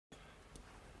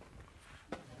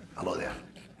Hello there.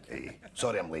 Hey,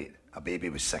 sorry I'm late. A baby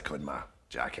was sick on my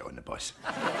jacket on the bus.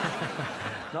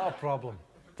 Not a problem.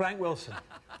 Frank Wilson.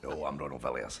 No, I'm Ronald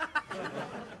Villiers.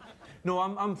 No,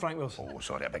 I'm Frank Wilson. Oh,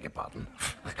 sorry, I beg your pardon.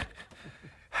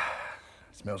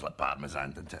 Smells like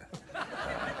parmesan, doesn't it?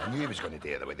 I knew he was going to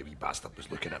do it the way the wee bastard was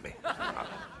looking at me.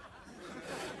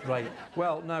 Right.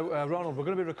 Well, now, Ronald, we're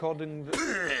going to be recording...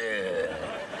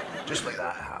 Just like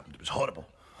that it happened. It was horrible.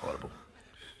 Horrible.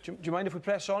 Do you mind if we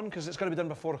press on? Because it's got to be done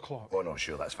by 4 o'clock. Oh, no,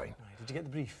 sure, that's fine. Right, did you get the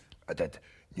brief? I did.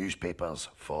 Newspapers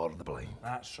for the blind.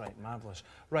 That's right, marvellous.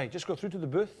 Right, just go through to the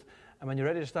booth, and when you're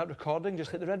ready to start recording,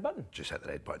 just hit the red button. Just hit the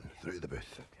red button. Through to the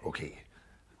booth. OK.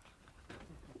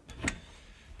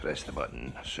 Press the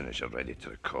button as soon as you're ready to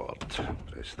record.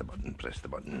 Press the button, press the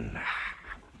button.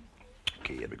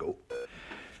 OK, here we go.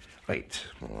 Right.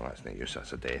 Oh, that's no use.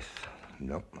 That's a death.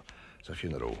 Nope. It's a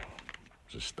funeral.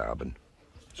 It's a stabbing.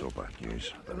 So bad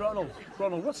news. Ronald,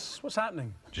 what's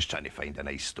happening? Just trying to find a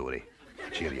nice story.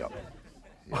 Cheer you up.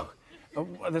 Yeah.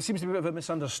 There seems to be a bit of a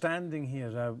misunderstanding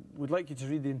here. We'd like you to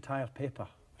read the entire paper.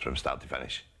 From start to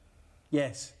finish?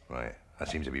 Yes. Right. That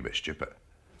seems a wee bit stupid.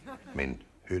 I mean,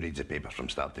 who reads a paper from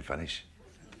start to finish?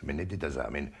 I mean, nobody does that. I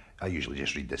mean, I usually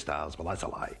just read the stars. Well, that's a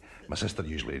lie. My sister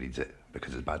usually reads it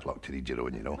because it's bad luck to read your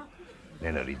own, you know.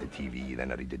 Then I read the TV, then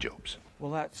I read the jobs.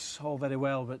 Well, that's all very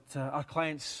well, but our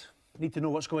clients need to know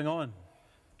what's going on.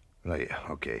 Right,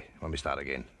 OK. Let me start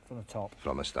again. From the top.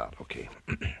 From the start, OK.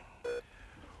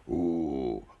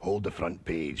 Ooh, hold the front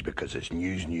page because it's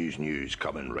news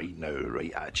coming right now,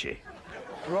 right at you.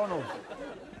 Ronald,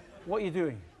 what are you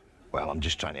doing? Well, I'm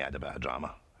just trying to add a bit of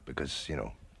drama because, you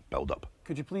know, build up.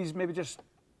 Could you please maybe just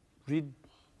read?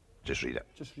 Just read it.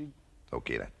 Just read.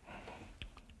 OK, then.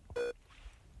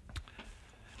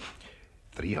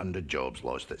 300 jobs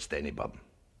lost at Stennyburn.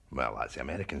 Well, that's the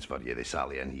Americans for you. They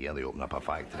sally in here, they open up a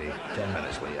factory. 10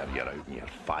 minutes later, you're out in your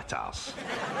fat arse.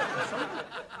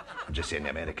 I'm just saying the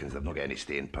Americans, they've not got any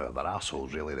staying power. They're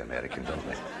arseholes, really, the Americans, aren't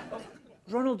they?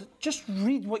 Ronald, just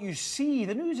read what you see.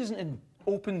 The news isn't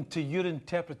open to your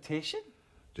interpretation.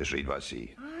 Just read what I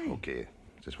see. Aye. OK,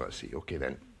 just what I see. OK,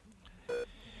 then.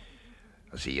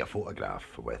 I see a photograph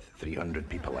with 300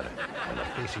 people in it, and their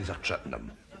faces are tripping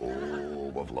them.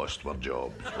 Oh, we've lost our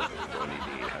jobs. What are we going to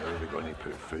do? How are we going to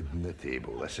put food on the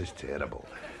table? This is terrible.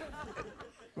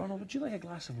 Ronald, would you like a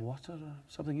glass of water or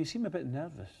something? You seem a bit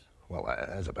nervous. Well, it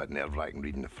is a bit nerve-wracking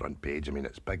reading the front page. I mean,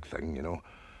 it's a big thing, you know.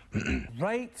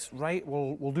 Right.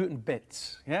 We'll do it in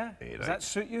bits, yeah? Hey, right. Does that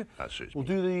suit you? That suits me. We'll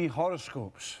do the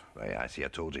horoscopes. Right, I see, I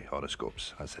told you,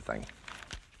 horoscopes. That's the thing.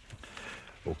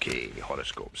 OK,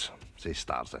 horoscopes. Say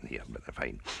stars in here, but they're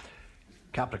fine.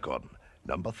 Capricorn,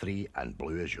 number 3 and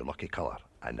blue is your lucky colour.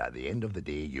 And at the end of the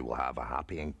day, you will have a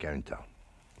happy encounter.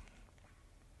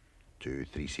 2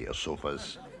 3-seater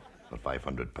sofas for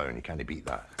 £500. You can't beat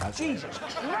that. That's Jesus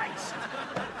Christ!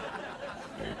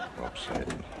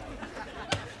 Upset.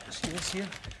 See this here?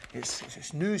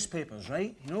 It's newspapers,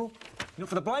 right? You know,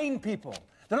 for the blind people.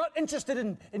 They're not interested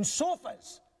in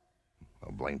sofas.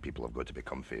 Well, blind people have got to be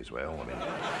comfy as well, I mean.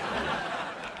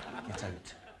 Get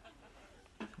out.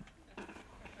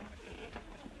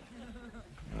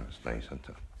 That's nice, isn't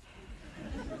it?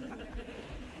 I'll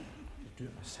do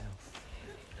it myself.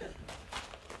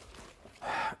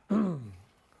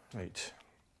 Right.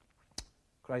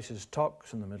 Crisis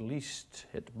talks in the Middle East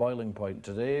hit boiling point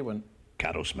today when...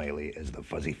 Carol Smiley is the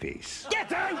fuzzy face.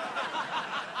 Get out!